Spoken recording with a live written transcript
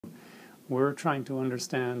we're trying to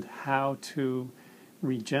understand how to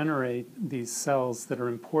regenerate these cells that are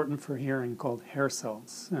important for hearing called hair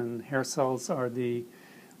cells. And hair cells are the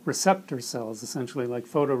receptor cells, essentially like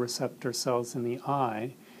photoreceptor cells in the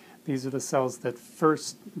eye. These are the cells that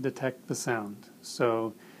first detect the sound.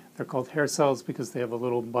 So they're called hair cells because they have a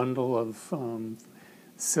little bundle of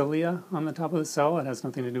cilia on the top of the cell. It has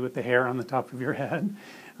nothing to do with the hair on the top of your head.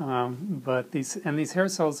 But these hair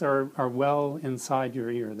cells are well inside your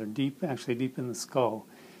ear. They're deep, actually deep in the skull,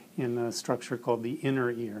 in a structure called the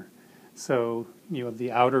inner ear. So you have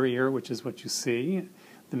the outer ear, which is what you see,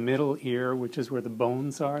 the middle ear, which is where the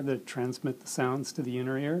bones are that transmit the sounds to the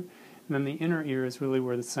inner ear, and then the inner ear is really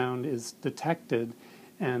where the sound is detected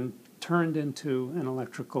and turned into an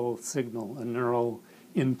electrical signal, a neural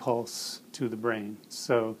impulse to the brain.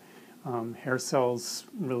 So hair cells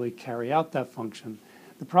really carry out that function.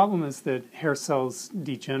 The problem is that hair cells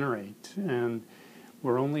degenerate, and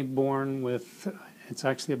we're only born with, it's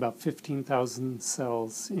actually about 15,000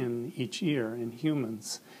 cells in each ear in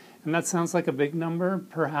humans. And that sounds like a big number,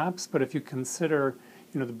 perhaps, but if you consider,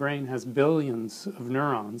 the brain has billions of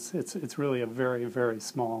neurons, it's really a very, very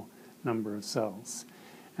small number of cells.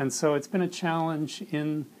 And so it's been a challenge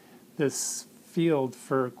in this field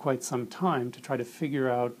for quite some time to try to figure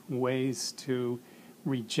out ways to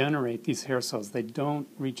regenerate these hair cells. They don't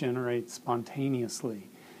regenerate spontaneously.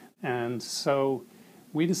 And so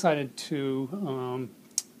we decided to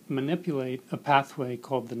manipulate a pathway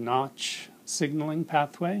called the Notch signaling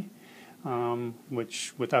pathway,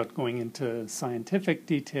 which, without going into scientific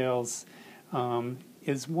details,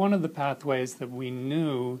 is one of the pathways that we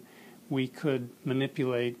knew we could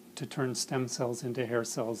manipulate to turn stem cells into hair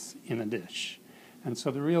cells in a dish. And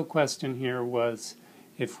so the real question here was,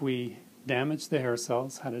 if we damaged the hair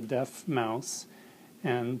cells, had a deaf mouse,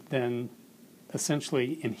 and then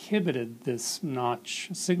essentially inhibited this Notch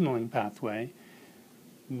signaling pathway,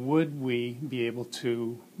 would we be able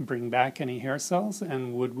to bring back any hair cells,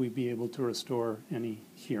 and would we be able to restore any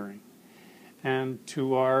hearing? And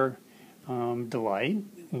to our delight,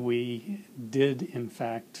 we did in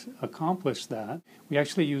fact accomplish that. We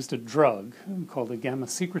actually used a drug called a gamma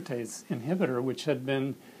secretase inhibitor, which had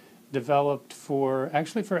been developed for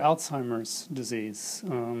Alzheimer's disease.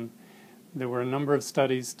 There were a number of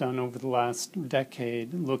studies done over the last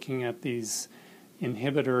decade looking at these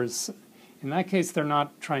inhibitors. In that case, they're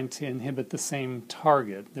not trying to inhibit the same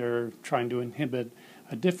target. They're trying to inhibit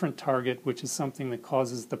a different target, which is something that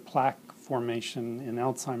causes the plaque formation in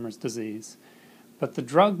Alzheimer's disease. But the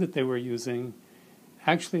drug that they were using,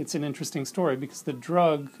 actually it's an interesting story because the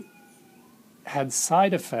drug had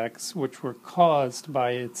side effects which were caused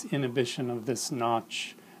by its inhibition of this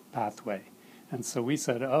Notch pathway. And so we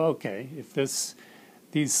said, oh, okay, if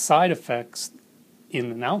these side effects in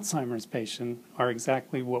an Alzheimer's patient are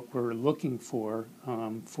exactly what we're looking for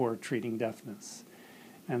treating deafness.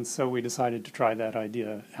 And so we decided to try that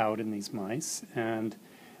idea out in these mice, and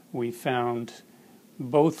we found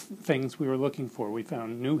both things we were looking for. We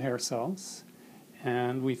found new hair cells,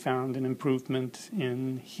 and we found an improvement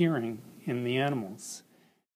in hearing in the animals.